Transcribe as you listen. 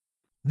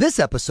This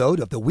episode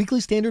of the Weekly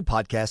Standard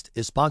Podcast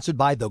is sponsored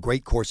by The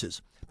Great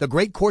Courses. The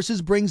Great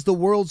Courses brings the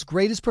world's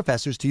greatest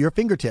professors to your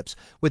fingertips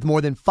with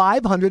more than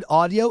 500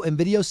 audio and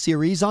video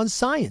series on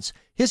science,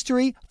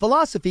 history,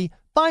 philosophy,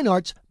 fine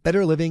arts,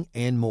 better living,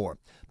 and more.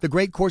 The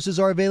Great Courses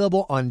are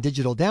available on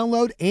digital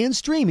download and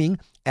streaming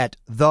at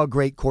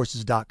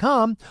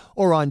thegreatcourses.com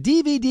or on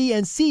DVD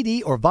and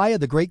CD or via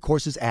the Great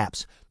Courses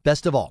apps.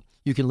 Best of all,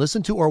 you can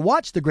listen to or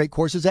watch the Great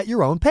Courses at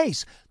your own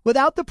pace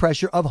without the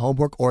pressure of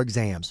homework or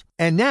exams.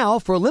 And now,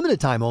 for a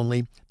limited time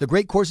only, the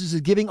Great Courses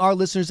is giving our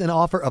listeners an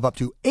offer of up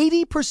to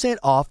 80%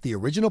 off the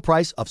original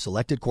price of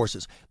selected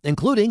courses,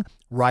 including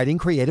writing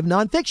creative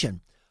nonfiction.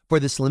 For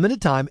this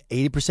limited time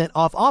 80%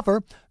 off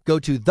offer, go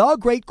to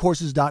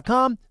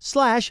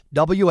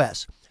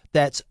thegreatcourses.com/WS.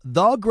 That's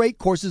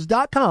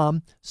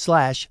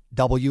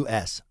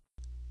thegreatcourses.com/WS.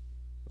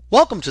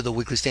 Welcome to the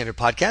Weekly Standard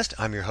Podcast.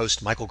 I'm your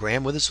host, Michael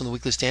Graham. With us from the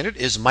Weekly Standard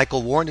is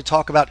Michael Warren to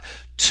talk about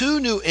two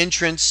new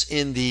entrants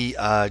in the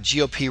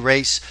GOP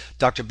race,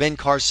 Dr. Ben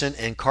Carson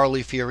and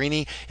Carly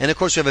Fiorina. And of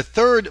course, we have a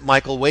third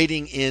Michael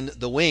waiting in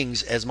the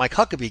wings as Mike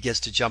Huckabee gets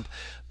to jump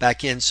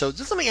back in. So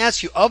just let me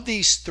ask you, of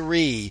these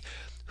three,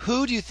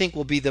 who do you think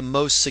will be the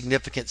most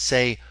significant,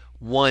 say,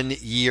 1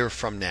 year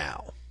from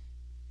now?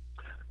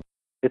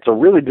 It's a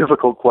really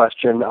difficult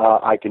question.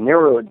 I can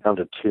narrow it down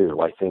to two.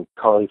 I think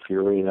Carly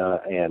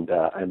Fiorina and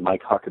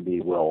Mike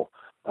Huckabee will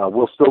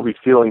still be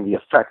feeling the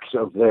effects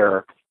of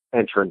their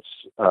entrance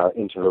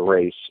into the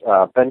race.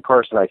 Ben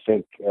Carson, I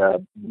think,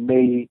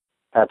 may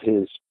have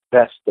his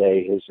best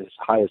day, his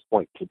highest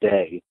point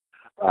today.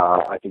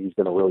 I think he's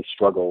going to really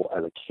struggle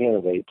as a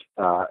candidate,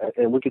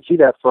 and we could see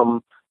that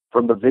from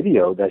the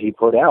video that he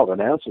put out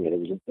announcing it. It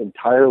was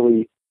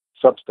entirely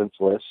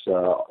substanceless.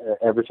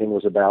 Everything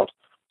was about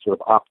sort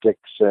of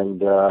optics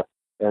and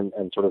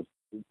sort of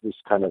this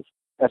kind of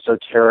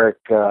esoteric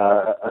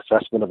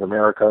assessment of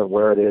America,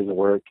 where it is and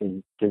where it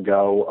can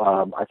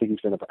go. I think he's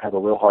going to have a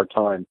real hard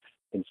time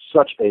in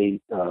such a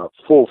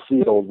full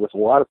field with a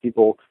lot of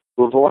people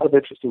who have a lot of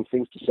interesting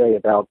things to say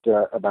about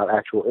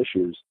actual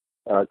issues.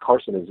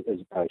 Carson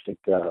is I think,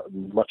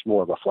 much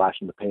more of a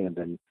flash in the pan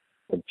than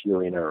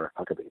Fiorina or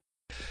Huckabee.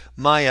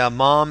 My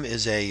mom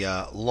is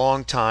a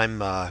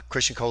longtime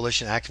Christian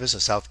Coalition activist in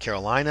South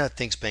Carolina,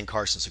 thinks Ben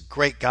Carson's a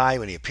great guy.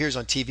 When he appears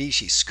on TV,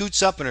 she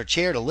scoots up in her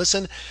chair to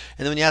listen. And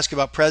then when you ask her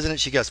about president,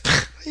 she goes,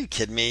 "Are you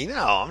kidding me? No,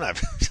 I'm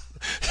not.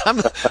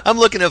 I'm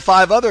looking at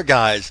five other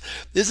guys."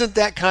 Isn't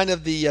that kind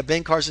of the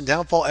Ben Carson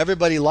downfall?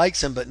 Everybody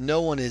likes him, but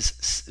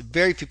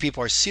very few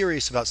people are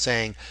serious about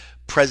saying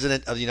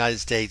President of the United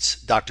States,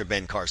 Dr.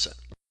 Ben Carson.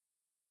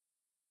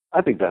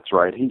 I think that's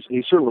right. He's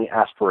certainly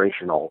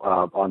aspirational.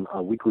 On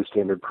a Weekly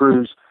Standard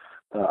cruise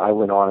I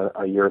went on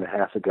a year and a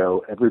half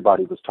ago,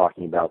 everybody was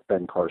talking about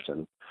Ben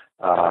Carson.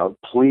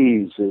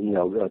 Please,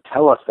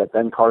 tell us that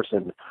Ben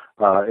Carson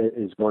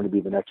is going to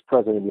be the next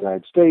president of the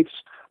United States.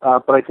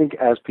 But I think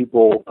as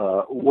people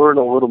learn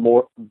a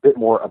bit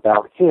more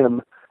about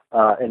him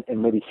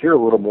and maybe hear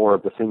a little more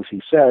of the things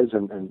he says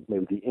and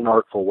maybe the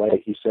inartful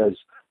way he says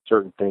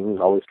certain things,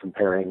 always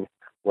comparing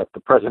what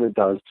the president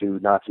does to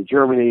Nazi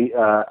Germany,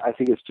 I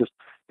think it's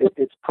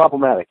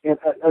problematic. And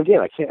again,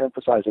 I can't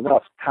emphasize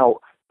enough how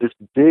this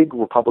big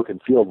Republican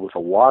field with a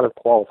lot of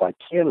qualified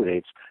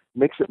candidates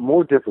makes it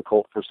more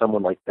difficult for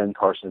someone like Ben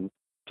Carson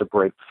to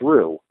break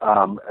through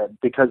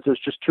because there's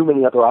just too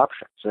many other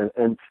options.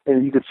 And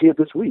you could see it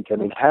this week. I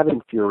mean, having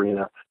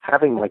Fiorina,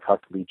 having Mike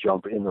Huckabee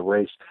jump in the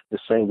race the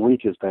same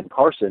week as Ben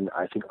Carson,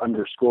 I think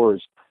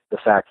underscores the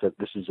fact that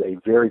this is a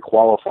very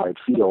qualified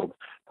field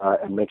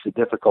and makes it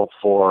difficult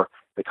for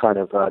the kind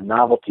of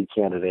novelty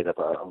candidate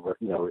of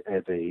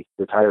as a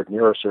retired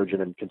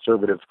neurosurgeon and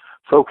conservative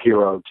folk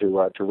hero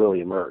to really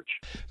emerge.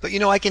 But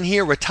I can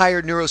hear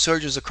retired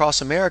neurosurgeons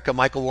across America,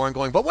 Michael Warren,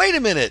 going, "But wait a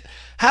minute,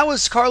 how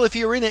is Carly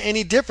Fiorina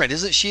any different?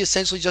 Isn't she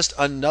essentially just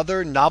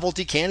another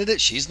novelty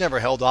candidate? She's never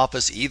held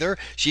office either.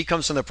 She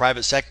comes from the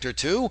private sector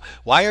too.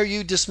 Why are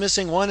you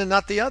dismissing one and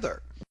not the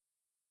other?"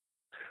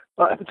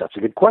 I think that's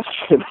a good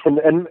question,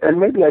 and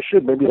maybe I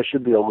should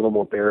be a little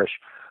more bearish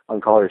on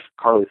Carly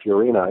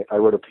Fiorina. I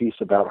wrote a piece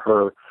about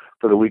her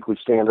for the Weekly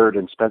Standard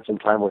and spent some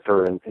time with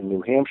her in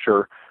New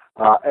Hampshire.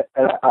 And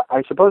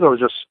I suppose I was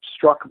just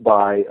struck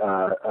by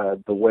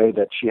the way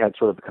that she had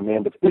sort of a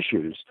command of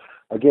issues.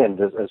 Again,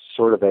 as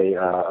sort of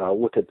a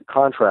look at the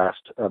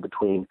contrast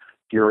between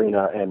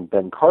Fiorina and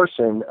Ben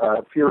Carson.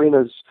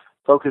 Fiorina's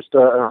focused,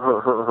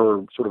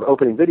 her sort of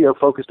opening video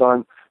focused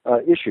on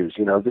issues.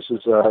 This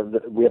is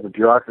we have a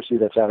bureaucracy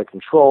that's out of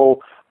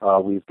control.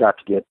 We've got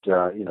to get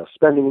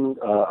spending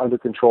under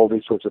control.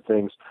 These sorts of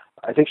things.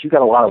 I think she's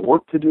got a lot of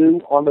work to do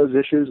on those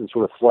issues and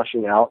sort of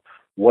fleshing out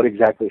what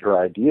exactly her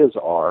ideas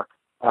are.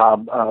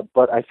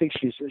 But I think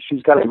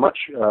she's got a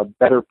much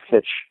better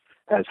pitch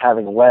as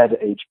having led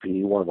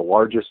HP, one of the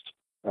largest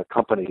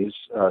companies,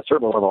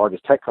 certainly one of the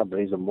largest tech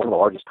companies and one of the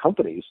largest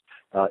companies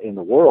in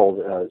the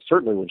world.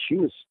 Certainly when she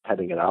was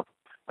heading it up.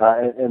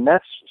 And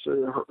that's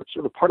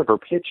sort of part of her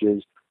pitch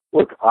is,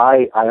 look,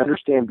 I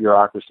understand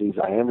bureaucracies.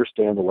 I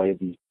understand the way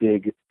these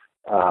big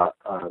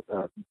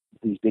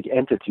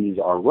entities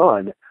are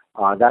run.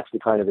 That's the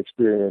kind of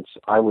experience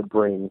I would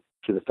bring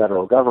to the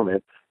federal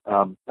government.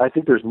 I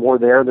think there's more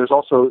there. There's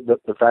also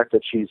the fact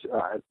that she's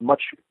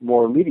much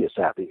more media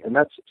savvy, and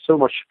that's so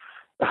much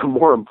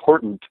more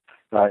important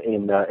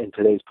in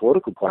today's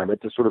political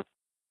climate, to sort of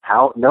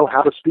know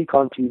how to speak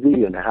on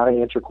TV and how to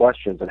answer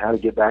questions and how to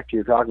get back to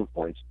your talking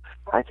points.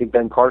 I think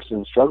Ben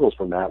Carson struggles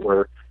from that,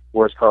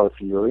 whereas Carla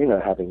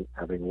Fiorina, having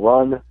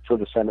run for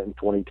the Senate in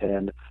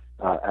 2010,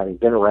 having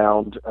been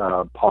around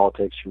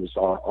politics, she was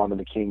on the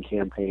McCain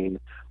campaign.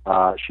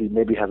 She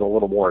maybe has a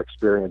little more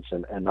experience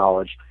and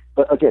knowledge.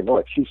 But again,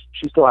 look, she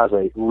still has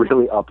a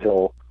really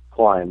uphill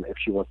climb if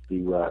she wants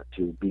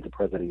to be the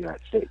president of the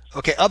United States.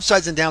 Okay,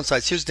 upsides and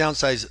downsides. Here's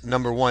downside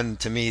number one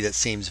to me that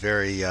seems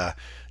very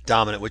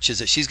dominant, which is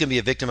that she's going to be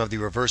a victim of the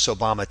reverse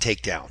Obama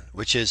takedown,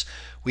 which is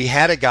we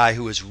had a guy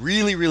who was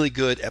really, really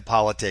good at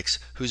politics,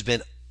 who's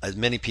been, as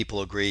many people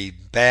agree,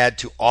 bad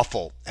to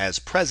awful as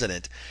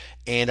president.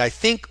 And I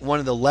think one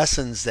of the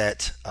lessons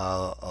that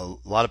a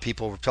lot of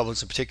people,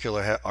 Republicans in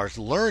particular, are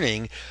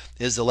learning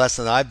is the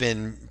lesson that I've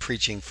been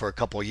preaching for a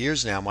couple of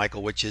years now,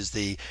 Michael, which is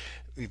the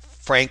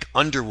Frank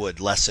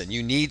Underwood lesson.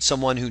 You need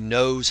someone who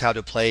knows how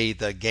to play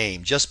the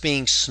game. Just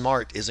being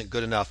smart isn't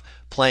good enough.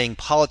 Playing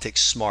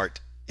politics smart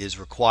is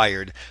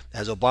required,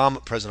 as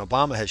President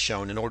Obama has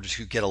shown, in order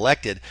to get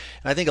elected.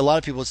 And I think a lot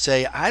of people would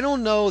say, I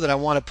don't know that I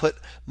want to put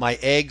my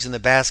eggs in the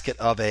basket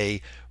of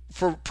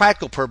for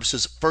practical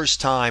purposes,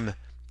 first-time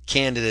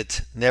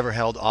candidate, never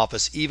held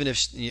office, even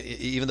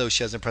though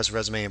she has an impressive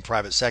resume in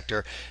private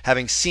sector.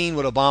 Having seen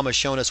what Obama has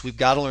shown us, we've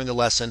got to learn the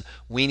lesson.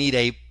 We need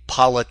a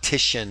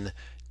politician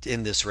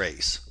in this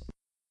race.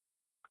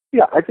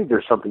 Yeah, I think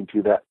there's something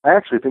to that. I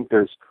actually think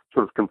there's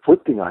sort of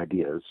conflicting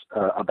ideas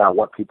about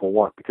what people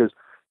want, because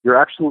you're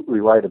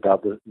absolutely right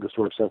about the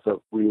sort of sense that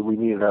we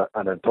need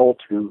an adult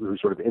who's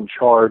sort of in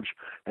charge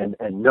and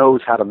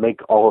knows how to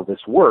make all of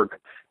this work.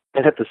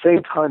 And at the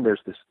same time,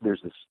 there's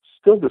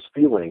still this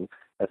feeling,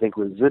 I think,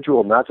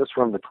 residual, not just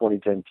from the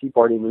 2010 Tea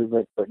Party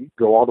movement, but you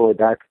go all the way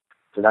back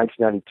to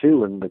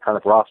 1992 and the kind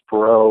of Ross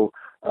Perot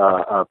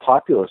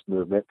populist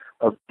movement,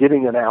 of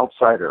getting an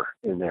outsider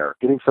in there,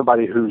 getting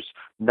somebody who's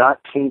not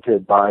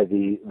tainted by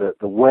the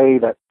way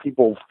that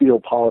people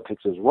feel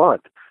politics is run.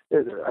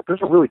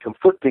 There's a really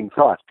conflicting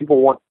thoughts.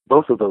 People want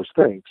both of those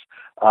things,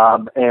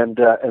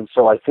 and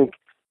so I think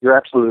you're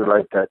absolutely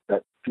right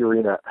that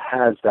Fiorina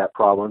has that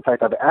problem. In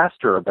fact, I've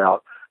asked her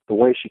about the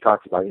way she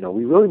talks about,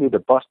 we really need to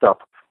bust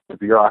up the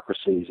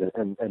bureaucracies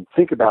and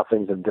think about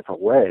things in a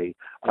different way.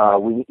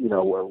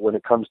 When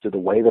it comes to the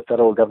way the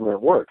federal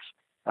government works.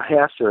 I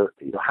asked her,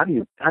 how do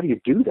you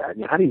do that?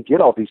 How do you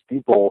get all these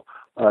people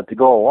to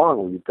go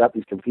along when you've got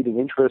these competing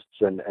interests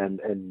and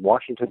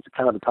Washington's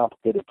kind of a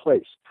complicated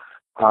place?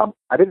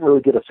 I didn't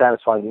really get a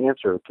satisfying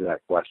answer to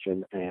that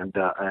question, and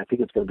I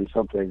think it's going to be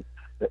something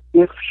that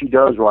if she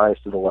does rise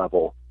to the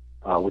level,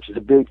 which is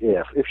a big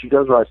if she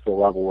does rise to the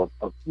level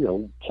of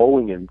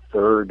polling in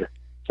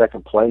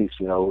second place,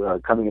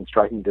 coming in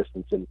striking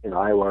distance in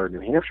Iowa or New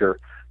Hampshire,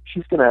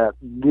 she's going to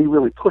be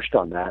really pushed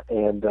on that,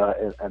 and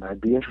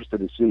I'd be interested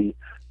to see,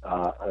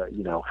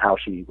 how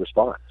she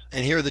responds.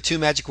 And here are the two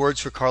magic words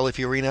for Carla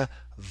Fiorina: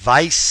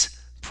 vice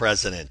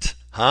president.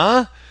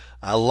 Huh?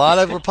 A lot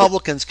of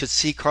Republicans could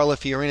see Carla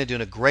Fiorina doing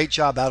a great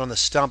job out on the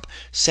stump,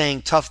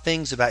 saying tough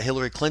things about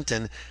Hillary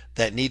Clinton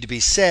that need to be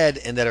said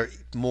and that are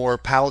more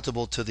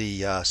palatable to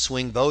the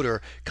swing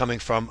voter, coming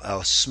from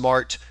a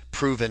smart,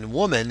 proven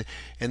woman.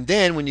 And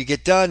then when you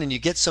get done and you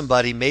get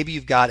somebody, maybe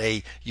you've got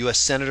a U.S.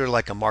 Senator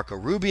like a Marco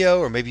Rubio,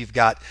 or maybe you've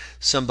got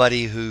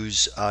somebody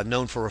who's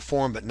known for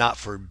reform but not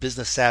for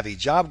business savvy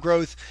job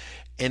growth,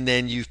 and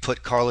then you've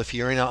put Carla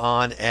Fiorina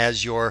on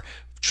as your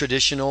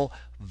traditional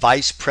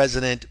vice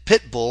president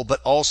pit bull, but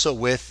also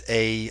with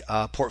a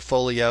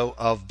portfolio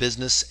of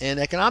business and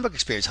economic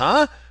experience.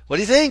 Huh? What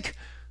do you think?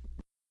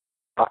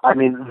 I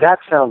mean, that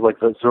sounds like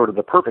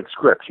the perfect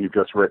script you've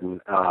just written,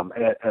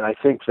 and I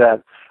think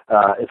that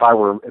if I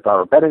were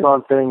betting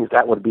on things,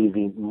 that would be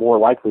the more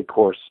likely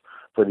course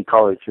for the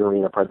Carla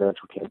Fiorina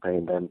presidential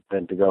campaign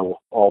than to go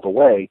all the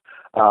way.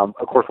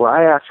 Of course, when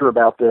I asked her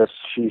about this,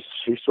 she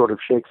sort of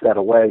shakes that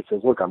away.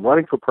 Says, "Look, I'm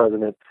running for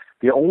president.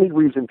 The only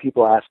reason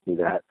people ask me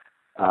that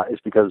is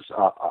because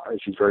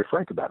she's very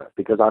frank about it.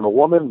 Because I'm a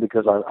woman.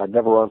 Because I've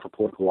never run for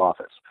political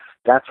office."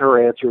 That's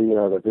her answer.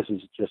 That this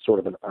is just sort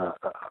of an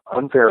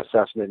unfair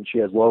assessment, and she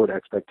has lowered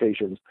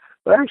expectations.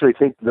 But I actually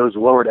think those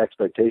lowered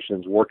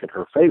expectations work in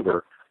her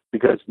favor,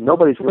 because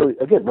nobody's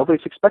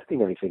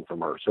expecting anything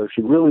from her. So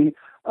she really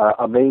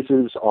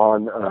amazes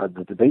on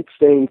the debate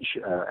stage,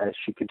 as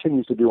she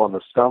continues to do on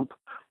the stump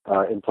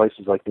in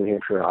places like New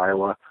Hampshire and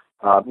Iowa.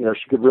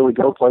 She could really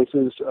go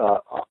places.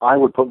 I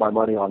would put my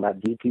money on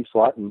that VP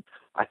slot, and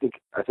I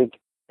think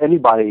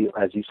anybody,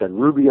 as you said,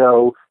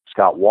 Rubio,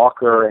 Scott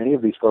Walker, any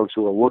of these folks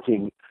who are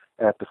looking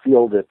at the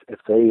field, if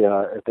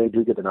they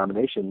do get the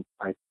nomination,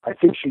 I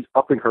think she's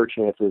upping her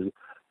chances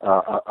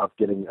of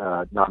getting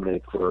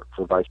nominated for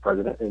vice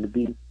president, and it'd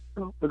be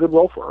a good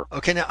role for her.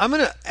 Okay, now I'm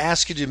going to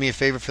ask you to do me a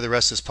favor for the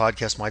rest of this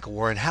podcast, Michael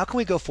Warren. How can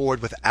we go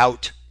forward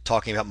without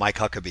talking about Mike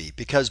Huckabee,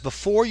 because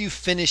before you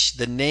finish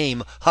the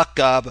name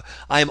Huckab,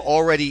 I am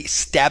already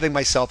stabbing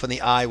myself in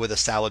the eye with a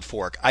salad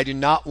fork. I do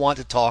not want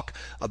to talk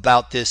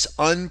about this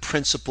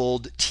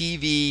unprincipled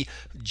TV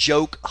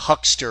joke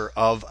huckster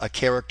of a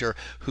character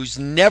who's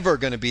never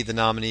going to be the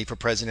nominee for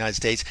President of the United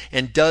States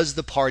and does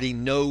the party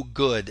no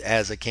good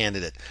as a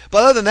candidate.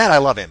 But other than that, I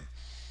love him.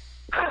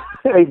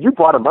 Hey, you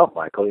brought him up,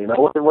 Michael.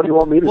 What do you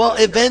want me to Well,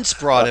 say? events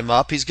brought him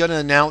up. He's going to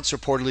announce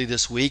reportedly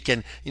this week,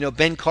 and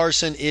Ben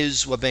Carson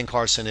is what Ben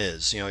Carson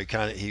is.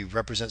 He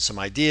represents some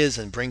ideas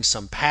and brings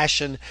some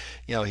passion.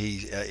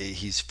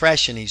 He's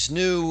fresh and he's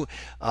new.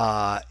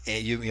 Carla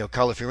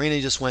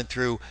Fiorina just went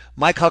through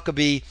Mike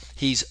Huckabee.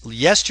 He's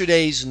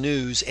yesterday's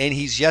news, and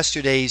he's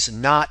yesterday's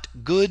not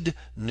good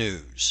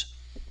news.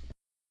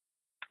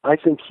 I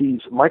think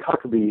Mike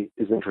Huckabee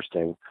is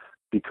interesting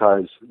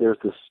because there's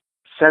this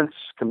sense,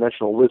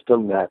 conventional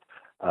wisdom, that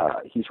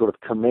he sort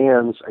of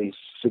commands a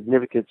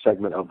significant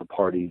segment of the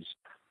party's,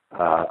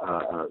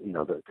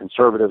 the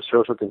conservative,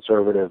 social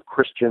conservative,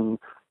 Christian,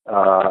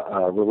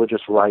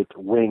 religious right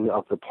wing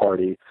of the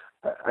party.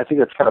 I think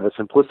that's kind of a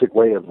simplistic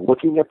way of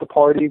looking at the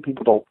party.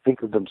 People don't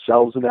think of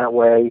themselves in that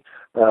way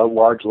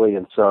largely,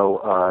 and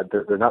so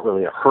they're not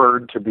really a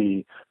herd to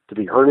be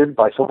herded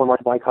by someone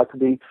like Mike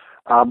Huckabee.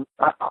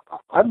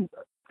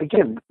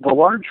 Again, the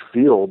large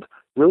field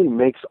really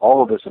makes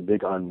all of this a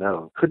big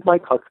unknown. Could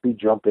Mike Huckabee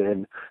jump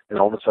in and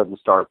all of a sudden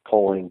start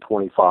polling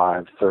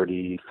 25,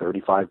 30,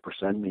 35%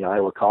 in the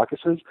Iowa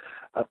caucuses?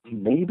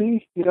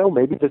 Maybe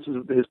maybe this is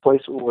his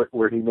place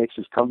where he makes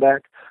his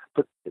comeback.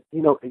 But,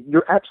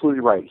 you're absolutely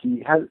right.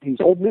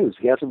 He's old news.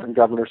 He hasn't been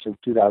governor since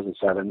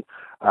 2007.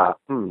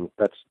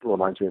 That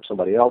reminds me of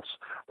somebody else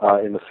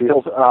in the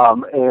field.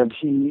 And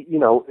he,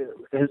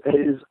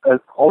 is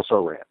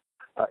also ran.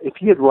 If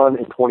he had run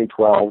in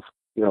 2012,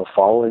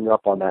 following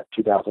up on that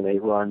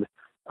 2008 run,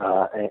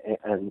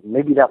 and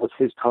maybe that was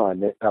his time,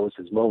 that was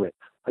his moment.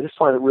 I just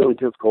find it really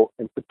difficult,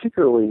 and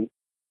particularly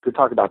to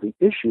talk about the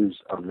issues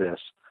of this.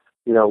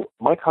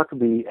 Mike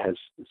Huckabee has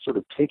sort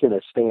of taken a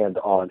stand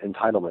on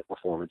entitlement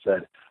reform and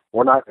said,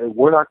 we're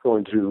not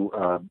going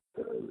to,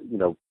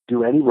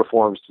 do any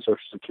reforms to Social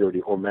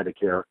Security or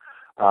Medicare.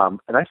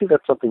 And I think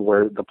that's something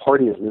where the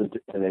party has moved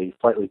in a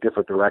slightly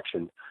different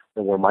direction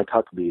than where Mike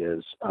Huckabee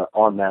is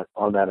on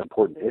that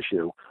important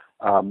issue.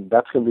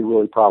 That's going to be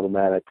really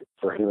problematic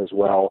for him as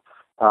well.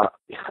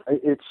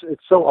 It's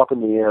so up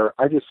in the air.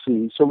 I just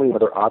see so many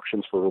other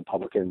options for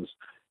Republicans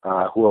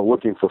who are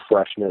looking for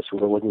freshness,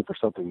 who are looking for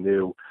something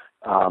new.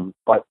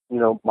 But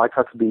Mike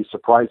Huckabee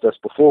surprised us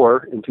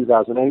before in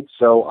 2008,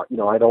 so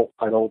I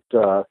don't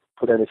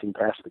put anything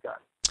past the guy.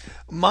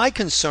 My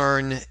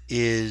concern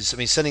is,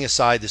 setting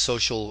aside the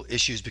social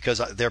issues, because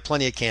there are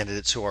plenty of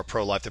candidates who are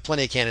pro-life. There are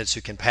plenty of candidates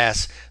who can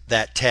pass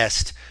that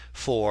test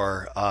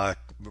for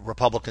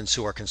Republicans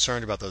who are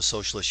concerned about those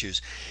social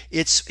issues.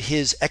 It's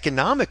his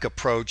economic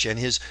approach and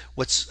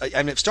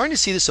I'm starting to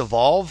see this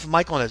evolve,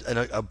 Michael, in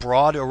a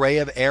broad array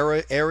of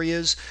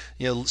areas.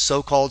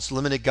 So-called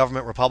limited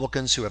government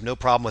Republicans who have no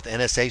problem with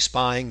NSA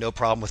spying, no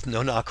problem with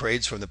no-knock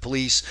raids from the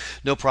police,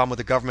 no problem with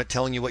the government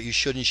telling you what you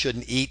should and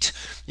shouldn't eat,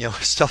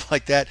 stuff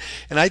like that.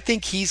 And I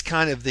think he's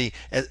kind of the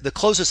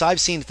closest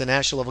I've seen at the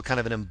national level, kind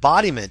of an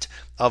embodiment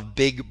of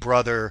Big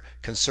Brother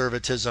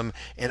conservatism.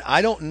 And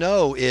I don't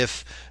know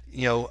if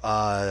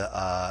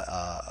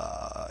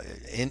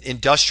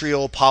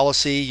industrial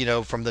policy,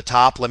 from the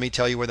top, let me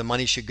tell you where the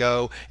money should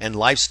go, and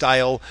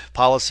lifestyle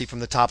policy from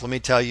the top, let me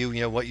tell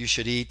you, what you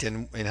should eat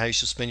and how you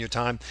should spend your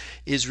time,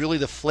 is really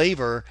the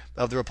flavor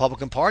of the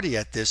Republican Party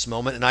at this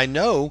moment. And I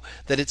know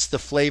that it's the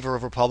flavor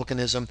of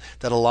Republicanism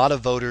that a lot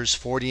of voters,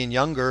 40 and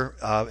younger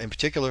in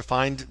particular,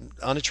 find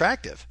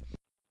unattractive.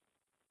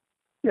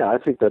 Yeah, I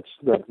think there's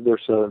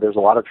a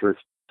lot of truth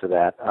to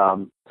that.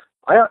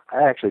 I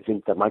actually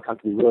think that Mike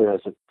Huckabee really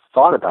hasn't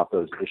thought about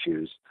those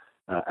issues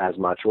as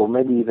much, or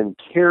maybe even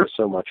care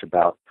so much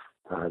about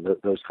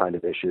those kind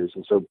of issues.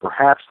 And so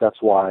perhaps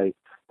that's why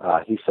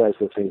he says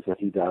the things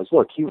that he does.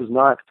 Look, he was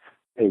not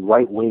a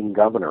right-wing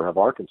governor of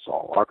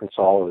Arkansas.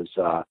 Arkansas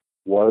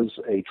was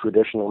a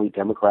traditionally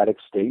Democratic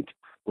state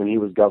when he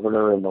was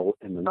governor in the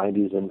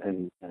 90s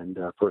and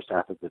first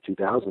half of the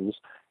 2000s,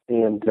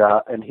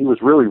 and he was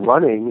really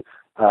running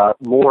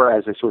more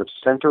as a sort of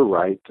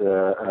center-right,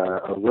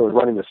 really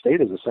running the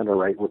state as a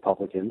center-right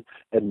Republican,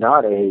 and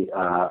not a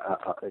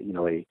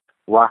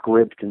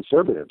rock-ribbed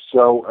conservative.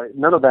 So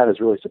none of that is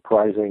really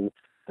surprising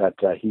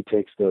that he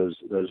takes those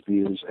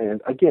views.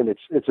 And again,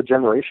 it's a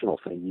generational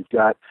thing. You've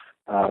got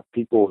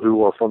people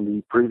who are from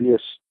the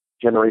previous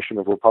generation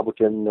of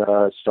Republican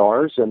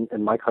stars, and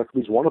Mike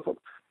Huckabee's one of them.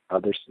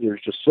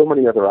 There's just so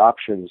many other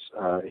options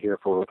here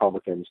for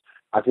Republicans.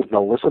 I think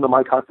they'll listen to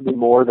Mike Huckabee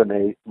more than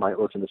they might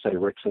listen to, say,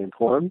 Rick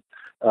Santorum.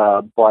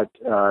 But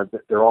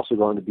they're also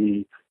going to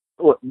be.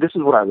 Look, this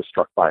is what I was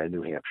struck by in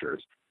New Hampshire.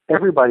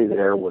 Everybody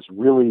there was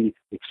really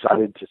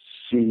excited to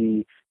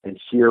see and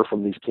hear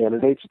from these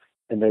candidates,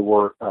 and they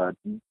were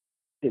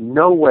in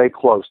no way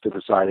close to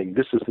deciding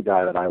this is the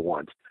guy that I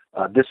want.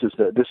 This is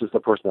the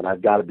person that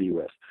I've got to be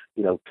with.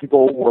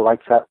 People were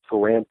like that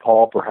for Rand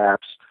Paul,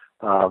 perhaps.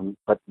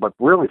 but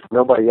really for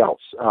nobody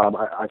else.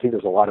 I think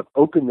there's a lot of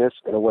openness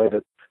in a way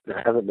that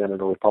there hasn't been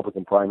in a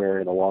Republican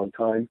primary in a long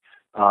time.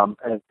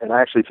 And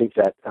I actually think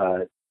that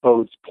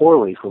bodes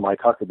poorly for Mike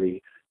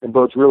Huckabee and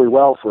bodes really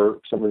well for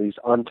some of these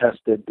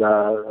untested,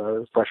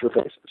 fresher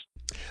faces.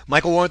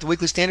 Michael Warren with the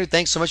Weekly Standard,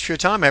 thanks so much for your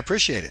time. I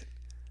appreciate it.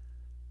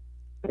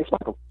 Thanks,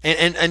 Michael.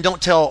 And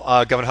don't tell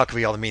Governor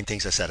Huckabee all the mean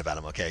things I said about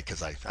him, okay?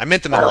 Because I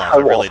meant them in love. I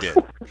really did.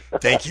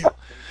 Thank you.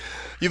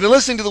 You've been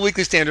listening to the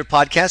Weekly Standard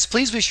podcast.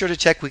 Please be sure to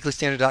check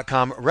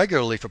weeklystandard.com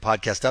regularly for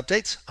podcast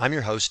updates. I'm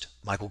your host,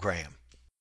 Michael Graham.